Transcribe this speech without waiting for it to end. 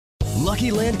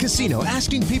Lucky Land Casino,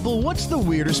 asking people, what's the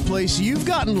weirdest place you've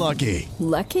gotten lucky?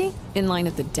 Lucky? In line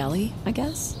at the deli, I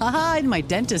guess? Aha, in my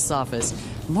dentist's office.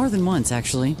 More than once,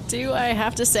 actually. Do I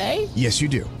have to say? Yes, you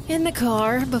do. In the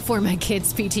car before my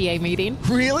kids' PTA meeting.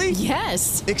 Really?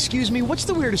 Yes. Excuse me, what's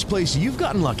the weirdest place you've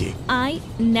gotten lucky? I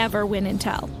never win and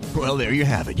tell. Well, there you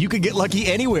have it. You can get lucky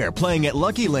anywhere, playing at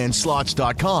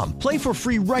LuckyLandSlots.com. Play for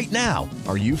free right now.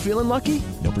 Are you feeling lucky?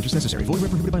 No purchase necessary. Void where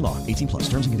prohibited by law. 18+.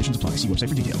 Terms and conditions apply. See website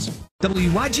for details.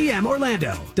 WYGM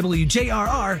Orlando,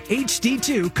 WJRR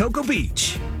HD2 Cocoa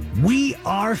Beach. We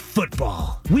are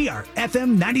football. We are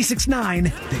FM 96.9,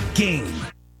 The Game.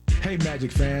 Hey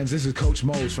Magic fans, this is Coach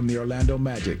Mose from the Orlando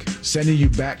Magic, sending you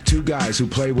back two guys who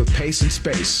play with pace and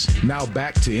space. Now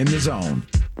back to In the Zone.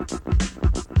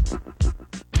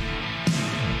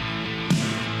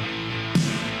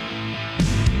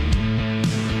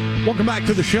 Welcome back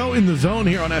to the show, In the Zone,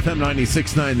 here on FM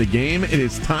 96.9 The Game. It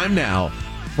is time now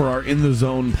for our In the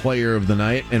Zone Player of the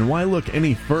Night. And why look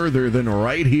any further than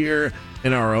right here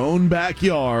in our own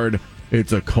backyard?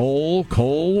 It's a Cole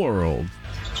world.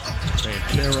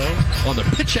 Banchero on the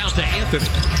pitch out to Anthony.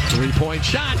 3-point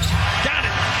shot. Got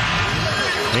it.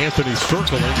 Anthony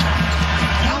circling.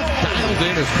 Dialed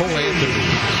in as Cole Anthony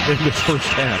in this first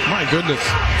half. My goodness.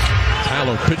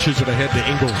 Paolo pitches it ahead to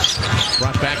Ingles.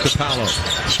 Brought back to Paolo.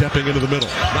 Stepping into the middle.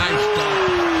 Nice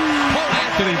stop. Cole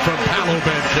Anthony from Paolo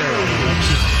Banchero.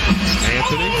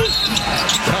 Anthony.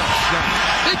 Tough shot.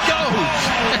 It goes.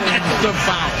 And the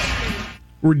foul.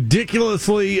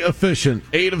 Ridiculously efficient.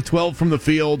 8 of 12 from the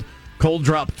field. Cole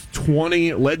dropped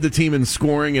 20, led the team in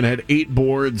scoring, and had 8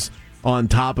 boards on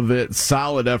top of it.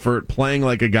 Solid effort, playing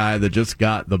like a guy that just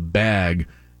got the bag.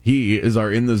 He is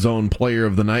our In the Zone Player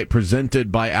of the Night,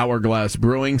 presented by Hourglass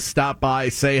Brewing. Stop by,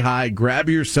 say hi, grab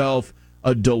yourself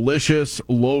a delicious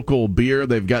local beer.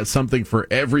 They've got something for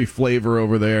every flavor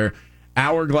over there.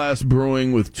 Hourglass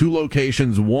Brewing with 2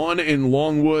 locations, one in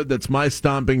Longwood, that's my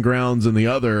stomping grounds, and the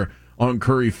other on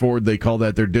Curry Ford. They call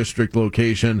that their district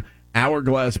location.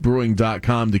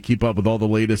 HourglassBrewing.com to keep up with all the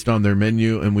latest on their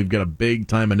menu, and we've got a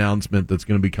big-time announcement that's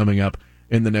going to be coming up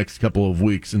in the next couple of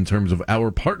weeks in terms of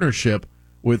our partnership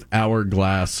with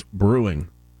Hourglass Brewing.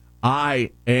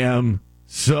 I am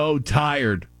so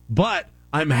tired, but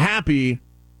I'm happy,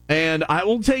 and I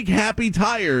will take happy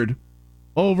tired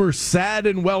over sad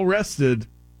and well-rested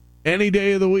any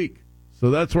day of the week. So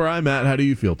that's where I'm at. How do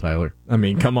you feel, Tyler? I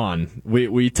mean, come on.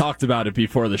 We talked about it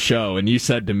before the show, and you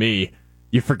said to me,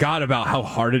 you forgot about how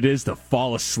hard it is to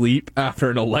fall asleep after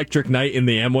an electric night in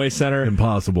the Amway Center.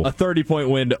 Impossible. A 30-point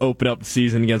win to open up the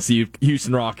season against the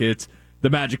Houston Rockets. The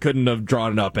Magic couldn't have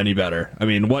drawn it up any better. I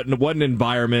mean, what an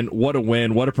environment, what a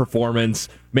win, what a performance.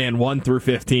 Man, 1 through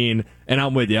 15, and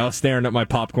I'm with you. I was staring at my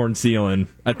popcorn ceiling.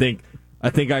 I think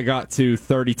I got to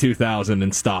 32,000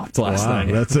 and stopped last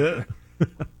night. That's it?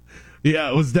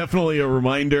 Yeah, it was definitely a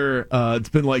reminder. It's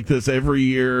been like this every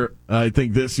year. I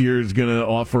think this year is going to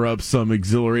offer up some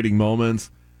exhilarating moments.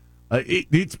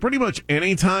 It's pretty much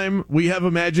any time we have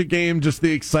a Magic game, just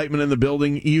the excitement in the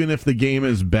building, even if the game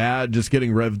is bad, just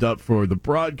getting revved up for the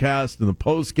broadcast and the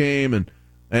post game and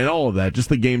all of that, just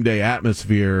the game day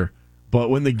atmosphere.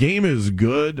 But when the game is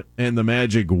good and the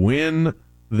Magic win,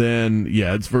 then,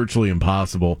 yeah, it's virtually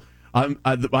impossible.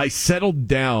 I settled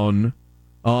down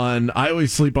on, I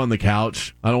always sleep on the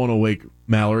couch. I don't want to wake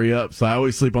Mallory up, so I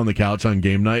always sleep on the couch on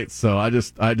game nights. So I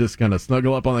just kind of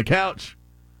snuggle up on the couch.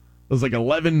 It was like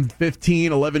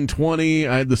 11:15, 11:20.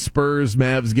 I had the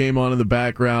Spurs-Mavs game on in the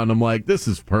background. I'm like, this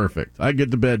is perfect. I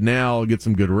get to bed now. I'll get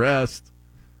some good rest.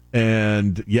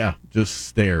 And, yeah, just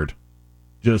stared.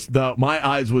 My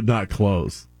eyes would not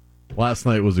close. Last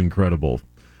night was incredible.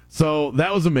 So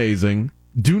that was amazing.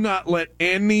 Do not let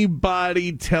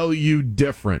anybody tell you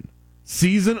different.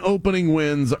 Season opening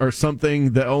wins are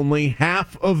something that only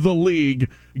half of the league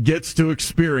gets to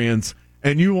experience,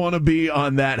 and you want to be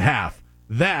on that half.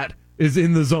 That is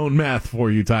In the Zone math for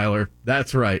you, Tyler.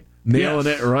 That's right. Nailing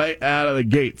it right out of the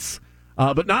gates.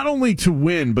 But not only to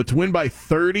win, but to win by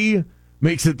 30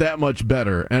 makes it that much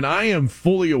better. And I am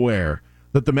fully aware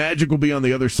that the Magic will be on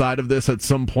the other side of this at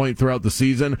some point throughout the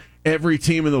season. Every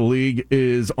team in the league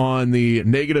is on the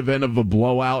negative end of a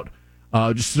blowout.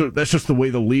 That's just the way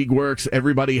the league works.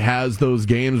 Everybody has those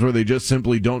games where they just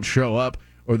simply don't show up,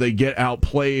 or they get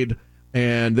outplayed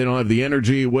and they don't have the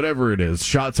energy, whatever it is.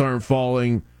 Shots aren't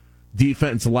falling,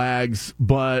 defense lags,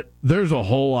 but there's a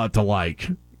whole lot to like.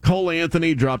 Cole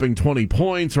Anthony dropping 20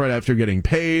 points right after getting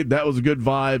paid. That was good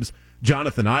vibes.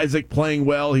 Jonathan Isaac playing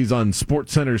well. He's on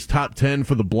SportsCenter's top 10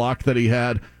 for the block that he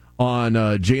had on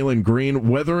Jalen Green,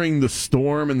 weathering the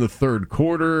storm in the third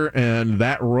quarter, and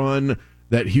that run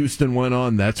that Houston went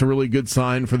on. That's a really good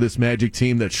sign for this Magic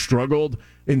team that struggled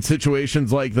in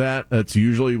situations like that. That's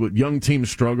usually what young teams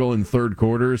struggle in third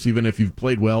quarters. Even if you've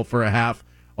played well for a half,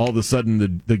 all of a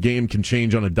sudden the game can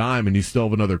change on a dime and you still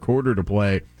have another quarter to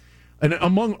play. And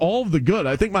among all of the good,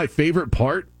 I think my favorite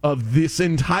part of this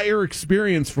entire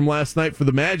experience from last night for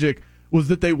the Magic was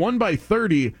that they won by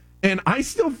 30, and I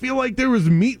still feel like there was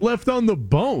meat left on the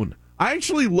bone. I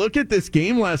actually look at this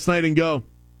game last night and go,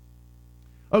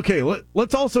 okay,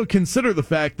 let's also consider the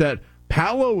fact that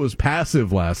Paolo was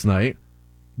passive last night.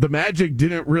 The Magic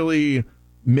didn't really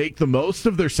make the most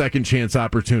of their second chance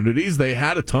opportunities. They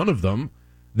had a ton of them.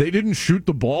 They didn't shoot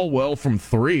the ball well from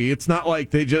three. It's not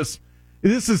like they just...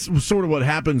 This is sort of what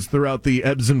happens throughout the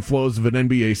ebbs and flows of an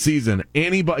NBA season.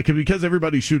 Because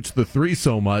everybody shoots the three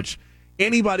so much,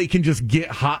 anybody can just get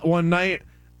hot one night,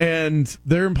 and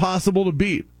they're impossible to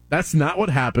beat. That's not what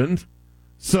happened.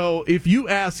 So if you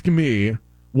ask me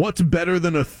what's better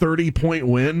than a 30-point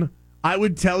win, I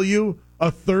would tell you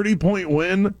a 30-point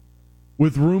win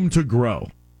with room to grow.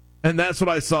 And that's what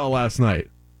I saw last night.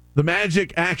 The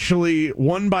Magic actually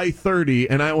won by 30,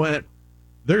 and I went,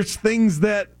 there's things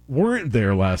that weren't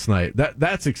there last night.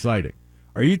 That's exciting.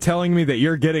 Are you telling me that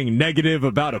you're getting negative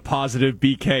about a positive,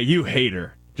 BK? You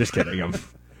hater. Just kidding. I'm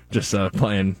just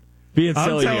playing, being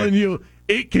silly. I'm telling you,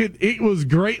 it was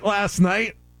great last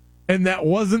night, and that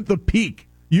wasn't the peak.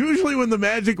 Usually when the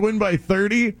Magic win by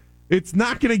 30, it's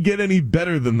not going to get any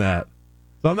better than that.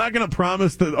 So I'm not going to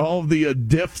promise that all of the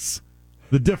diffs,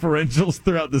 the differentials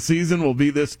throughout the season will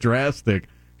be this drastic,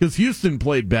 because Houston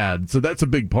played bad, so that's a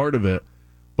big part of it.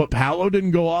 But Paolo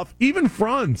didn't go off. Even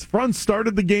Franz. Franz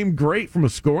started the game great from a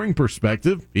scoring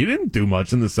perspective. He didn't do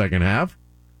much in the second half.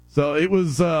 So it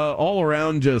was all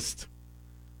around just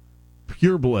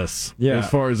pure bliss as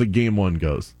far as a game one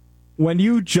goes. When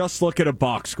you just look at a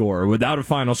box score without a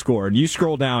final score, and you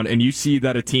scroll down and you see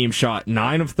that a team shot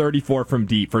 9 of 34 from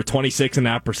deep for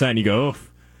 26.5%, you go,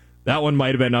 oof, that one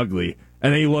might have been ugly.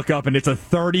 And then you look up and it's a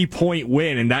 30-point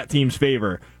win in that team's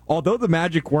favor. Although the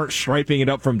Magic weren't striping it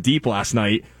up from deep last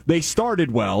night, they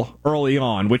started well early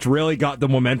on, which really got the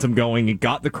momentum going and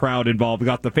got the crowd involved,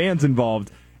 got the fans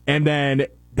involved, and then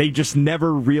they just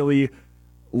never really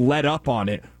let up on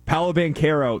it. Paolo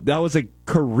Banchero, that was a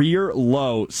career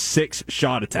low 6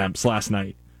 shot attempts last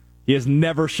night. He has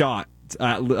never shot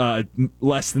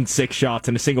less than 6 shots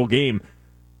in a single game.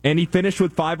 And he finished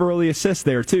with 5 early assists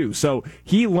there, too. So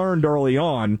he learned early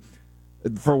on,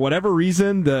 for whatever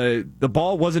reason, the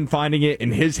ball wasn't finding it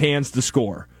in his hands to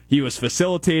score. He was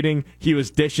facilitating, he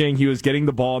was dishing, he was getting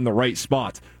the ball in the right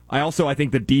spots. I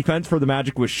think the defense for the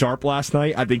Magic was sharp last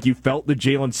night. I think you felt the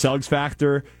Jalen Suggs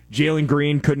factor. Jalen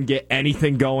Green couldn't get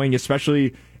anything going,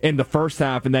 especially in the first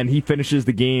half, and then he finishes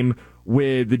the game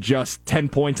with just 10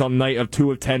 points on the night of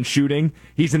 2 of 10 shooting.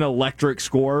 He's an electric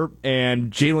scorer,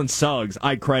 and Jalen Suggs,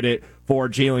 I credit for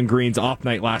Jalen Green's off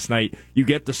night last night. You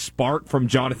get the spark from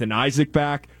Jonathan Isaac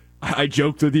back. I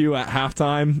joked with you at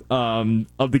halftime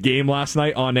of the game last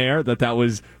night on air that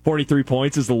was 43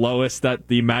 points is the lowest that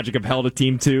the Magic have held a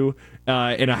team to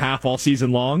in a half all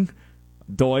season long.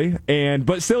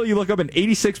 But still, you look up at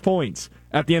 86 points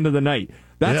at the end of the night.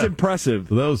 That's impressive.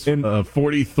 That was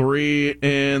 43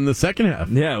 in the second half.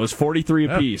 Yeah, it was 43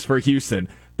 apiece for Houston.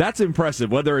 That's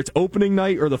impressive, whether it's opening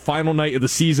night or the final night of the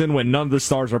season when none of the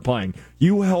stars are playing.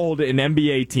 You hold an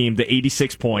NBA team to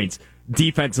 86 points.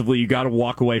 Defensively, you got to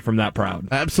walk away from that proud.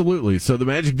 Absolutely. So the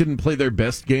Magic didn't play their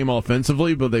best game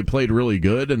offensively, but they played really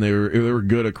good, and they were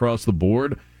good across the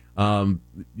board. I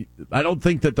don't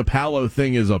think that the Paolo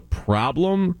thing is a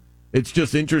problem. It's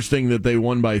just interesting that they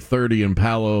won by 30 and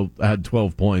Paolo had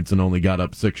 12 points and only got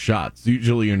up 6 shots.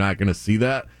 Usually you're not going to see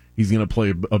that. He's going to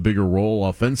play a bigger role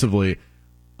offensively.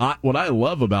 What I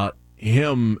love about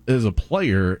him as a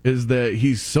player is that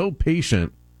he's so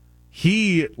patient.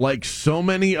 He, like so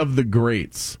many of the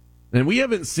greats, and we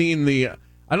haven't seen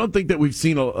I don't think that we've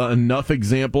seen enough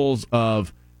examples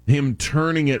of him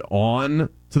turning it on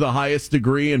to the highest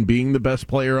degree and being the best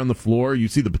player on the floor. You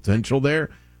see the potential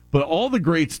there. But all the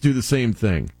greats do the same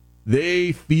thing.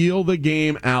 They feel the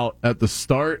game out at the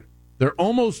start. They're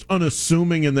almost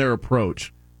unassuming in their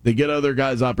approach. They get other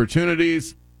guys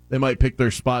opportunities. They might pick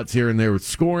their spots here and there with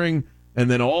scoring. And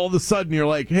then all of a sudden you're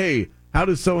like, hey, how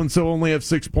does so-and-so only have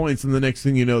 6 points? And the next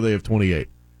thing you know, they have 28.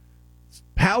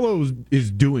 Paolo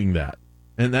is doing that.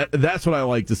 And that's what I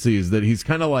like to see, is that he's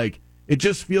kind of like, it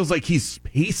just feels like he's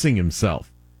pacing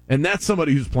himself. And that's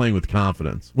somebody who's playing with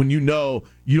confidence. When you know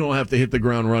you don't have to hit the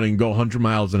ground running, go 100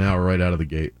 miles an hour right out of the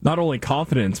gate. Not only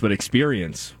confidence, but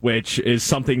experience, which is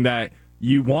something that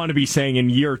you want to be saying in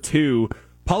year 2.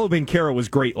 Paolo Banchero was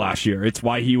great last year. It's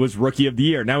why he was Rookie of the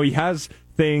Year. Now he has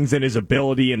things in his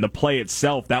ability and the play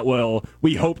itself that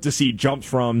we hope to see jumps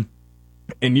from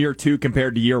in year 2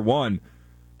 compared to year 1.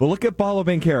 But look at Paolo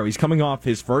Banchero. He's coming off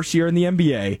his first year in the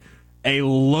NBA, a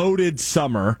loaded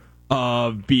summer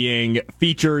of being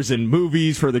features in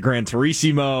movies for the Gran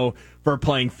Turismo, for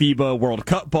playing FIBA World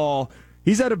Cup ball.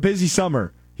 He's had a busy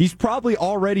summer. He's probably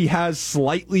already has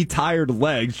slightly tired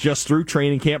legs just through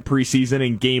training camp, preseason,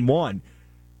 and game 1.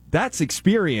 That's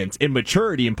experience and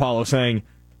maturity in Paolo saying,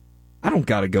 I don't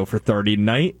got to go for 30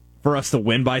 tonight for us to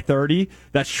win by 30.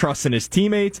 That's trust in his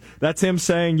teammates. That's him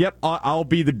saying, yep, I'll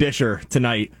be the disher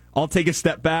tonight. I'll take a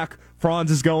step back.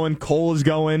 Franz is going. Cole is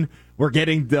going. We're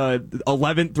getting the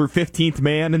 11th through 15th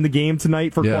man in the game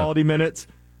tonight for quality minutes.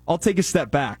 I'll take a step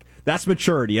back. That's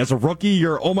maturity. As a rookie,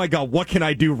 you're, oh my God, what can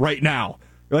I do right now?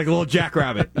 You're like a little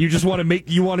jackrabbit. You just want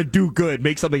to do good,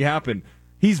 make something happen.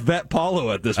 He's vet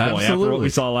Paulo at this point. Absolutely. After what we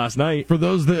saw last night. For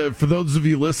those of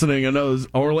you listening, I know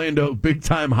Orlando big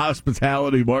time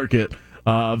hospitality market.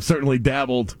 I've certainly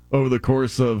dabbled over the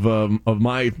course of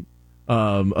my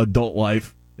adult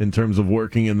life in terms of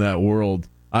working in that world.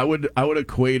 I would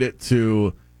equate it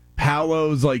to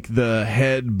Paulo's like the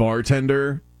head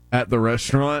bartender at the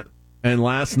restaurant, and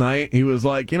last night he was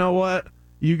like, you know what?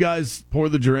 You guys pour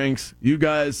the drinks, you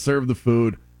guys serve the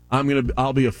food.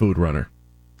 I'll be a food runner.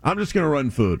 I'm just going to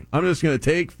run food. I'm just going to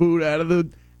take food out of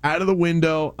the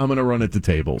window. I'm going to run it to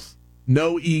tables.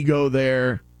 No ego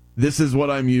there. This is what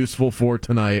I'm useful for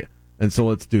tonight, and so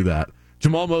let's do that.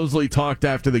 Jamal Mosley talked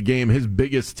after the game, his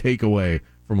biggest takeaway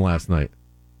from last night.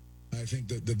 I think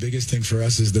the biggest thing for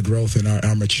us is the growth in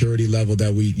our maturity level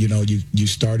that you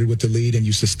started with the lead and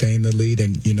you sustained the lead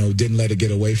and, didn't let it get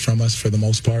away from us for the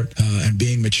most part, and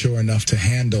being mature enough to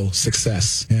handle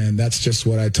success. And that's just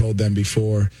what I told them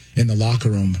before in the locker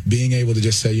room, being able to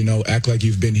just say, act like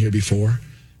you've been here before,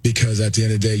 because at the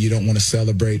end of the day, you don't want to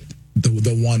celebrate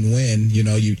the one win.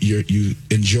 You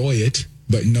enjoy it,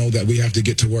 but know that we have to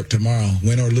get to work tomorrow.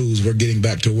 Win or lose, we're getting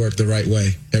back to work the right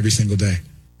way every single day.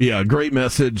 Yeah, great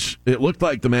message. It looked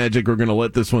like the Magic were going to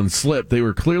let this one slip. They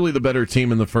were clearly the better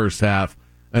team in the first half,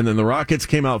 and then the Rockets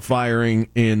came out firing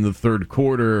in the third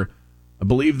quarter. I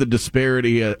believe the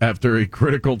disparity after a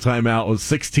critical timeout was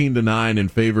 16-9 in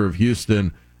favor of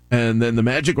Houston, and then the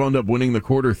Magic wound up winning the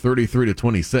quarter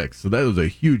 33-26. So that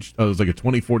was like a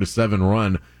 24-7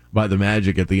 run by the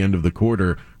Magic at the end of the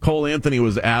quarter. Cole Anthony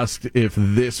was asked if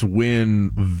this win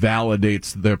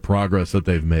validates their progress that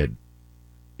they've made.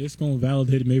 It's going to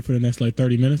validate it maybe for the next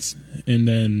 30 minutes, and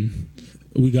then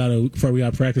we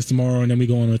got practice tomorrow, and then we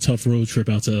go on a tough road trip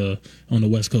out on the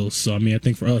West Coast. So I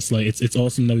think for us, it's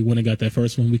awesome that we went and got that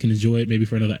first one. We can enjoy it maybe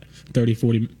for another 30,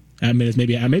 40 minutes,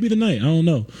 maybe the night. I don't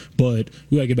know, but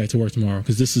we got to get back to work tomorrow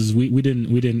because this is we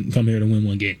didn't come here to win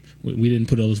one game. We didn't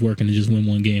put all this work in to just win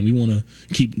one game. We want to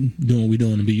keep doing what we're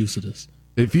doing and be used to this.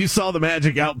 If you saw the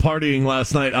Magic out partying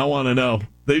last night, I want to know.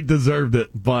 They deserved it,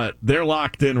 but they're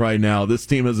locked in right now. This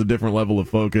team has a different level of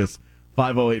focus.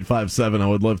 50857, I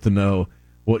would love to know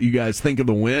what you guys think of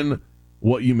the win,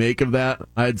 what you make of that.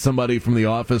 I had somebody from the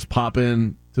office pop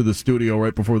in to the studio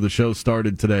right before the show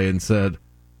started today and said,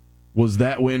 was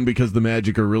that win because the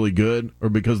Magic are really good or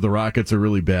because the Rockets are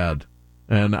really bad?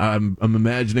 And I'm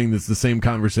imagining this is the same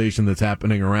conversation that's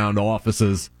happening around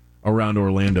offices around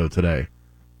Orlando today.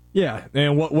 Yeah,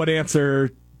 and what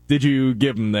answer did you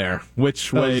give him there?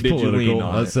 Which way did you lean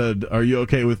on? I said, "Are you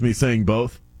okay with me saying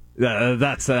both?"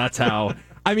 That's how.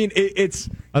 I mean, it's.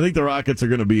 I think the Rockets are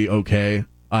going to be okay.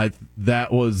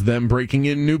 That was them breaking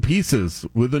in new pieces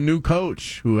with a new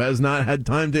coach who has not had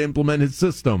time to implement his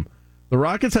system. The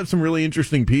Rockets have some really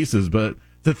interesting pieces, but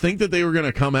to think that they were going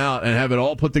to come out and have it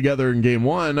all put together in Game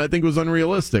 1, I think was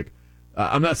unrealistic.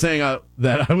 I'm not saying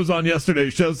that I was on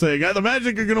yesterday's show saying the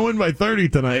Magic are going to win by 30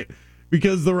 tonight,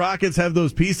 because the Rockets have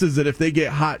those pieces that if they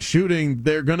get hot shooting,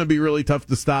 they're going to be really tough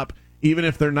to stop, even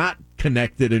if they're not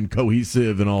connected and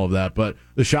cohesive and all of that. But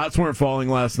the shots weren't falling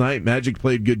last night. Magic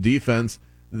played good defense.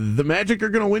 The Magic are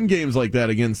going to win games like that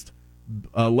against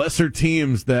lesser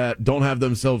teams that don't have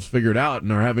themselves figured out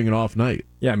and are having an off night.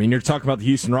 Yeah, I mean, you're talking about the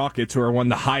Houston Rockets, who are one of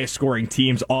the highest scoring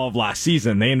teams all of last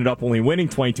season. They ended up only winning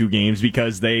 22 games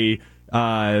because they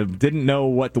didn't know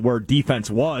what the word defense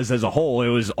was as a whole. It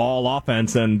was all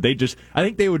offense, and I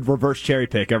think they would reverse cherry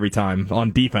pick every time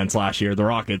on defense last year, the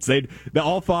Rockets.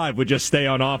 All five would just stay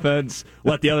on offense,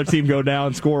 let the other team go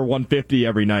down, score 150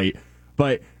 every night.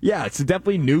 But yeah, it's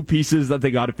definitely new pieces that they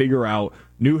got to figure out.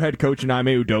 New head coach in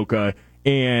Ime Udoka,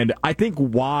 and I think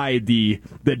why the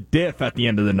diff at the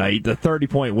end of the night, the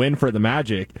 30-point win for the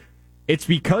Magic, it's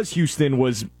because Houston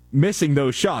was missing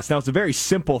those shots. Now, it's a very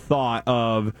simple thought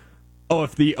of,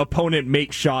 if the opponent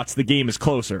makes shots, the game is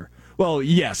closer. Well,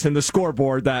 yes, and the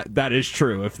scoreboard, that is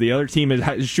true. If the other team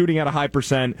is shooting at a high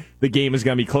percent, the game is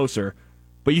going to be closer.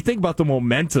 But you think about the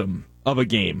momentum of a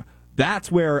game.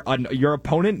 That's where your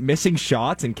opponent missing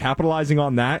shots and capitalizing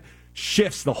on that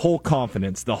shifts the whole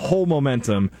confidence, the whole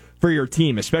momentum for your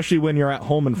team, especially when you're at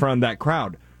home in front of that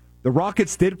crowd. The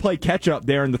Rockets did play catch-up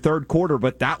there in the third quarter,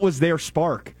 but that was their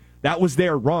spark. That was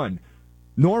their run.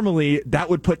 Normally, that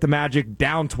would put the Magic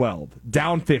down 12,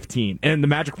 down 15, and the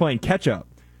Magic playing catch-up.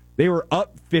 They were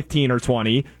up 15 or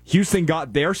 20. Houston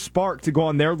got their spark to go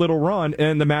on their little run,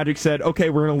 and the Magic said, okay,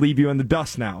 we're going to leave you in the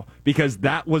dust now, because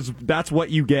that's what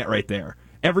you get right there.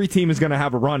 Every team is going to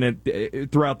have a run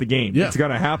throughout the game. Yeah. It's going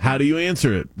to happen. How do you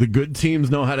answer it? The good teams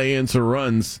know how to answer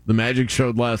runs. The Magic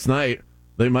showed last night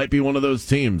they might be one of those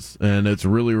teams, and it's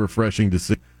really refreshing to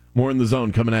see. More in the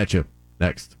Zone coming at you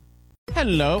next.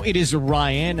 Hello, it is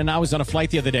Ryan, and I was on a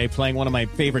flight the other day playing one of my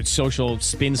favorite social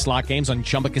spin slot games on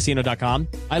ChumbaCasino.com.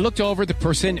 I looked over at the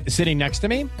person sitting next to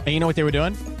me, and you know what they were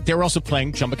doing? They were also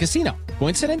playing Chumba Casino.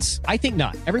 Coincidence? I think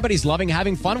not. Everybody's loving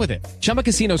having fun with it. Chumba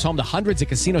Casino is home to hundreds of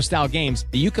casino-style games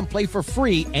that you can play for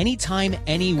free anytime,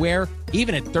 anywhere,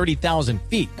 even at 30,000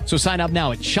 feet. So sign up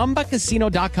now at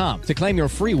ChumbaCasino.com to claim your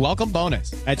free welcome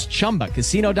bonus. That's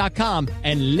ChumbaCasino.com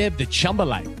and live the Chumba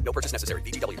life. No purchase necessary.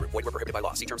 VGW. Void where prohibited by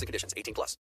law. See terms and conditions. 18+.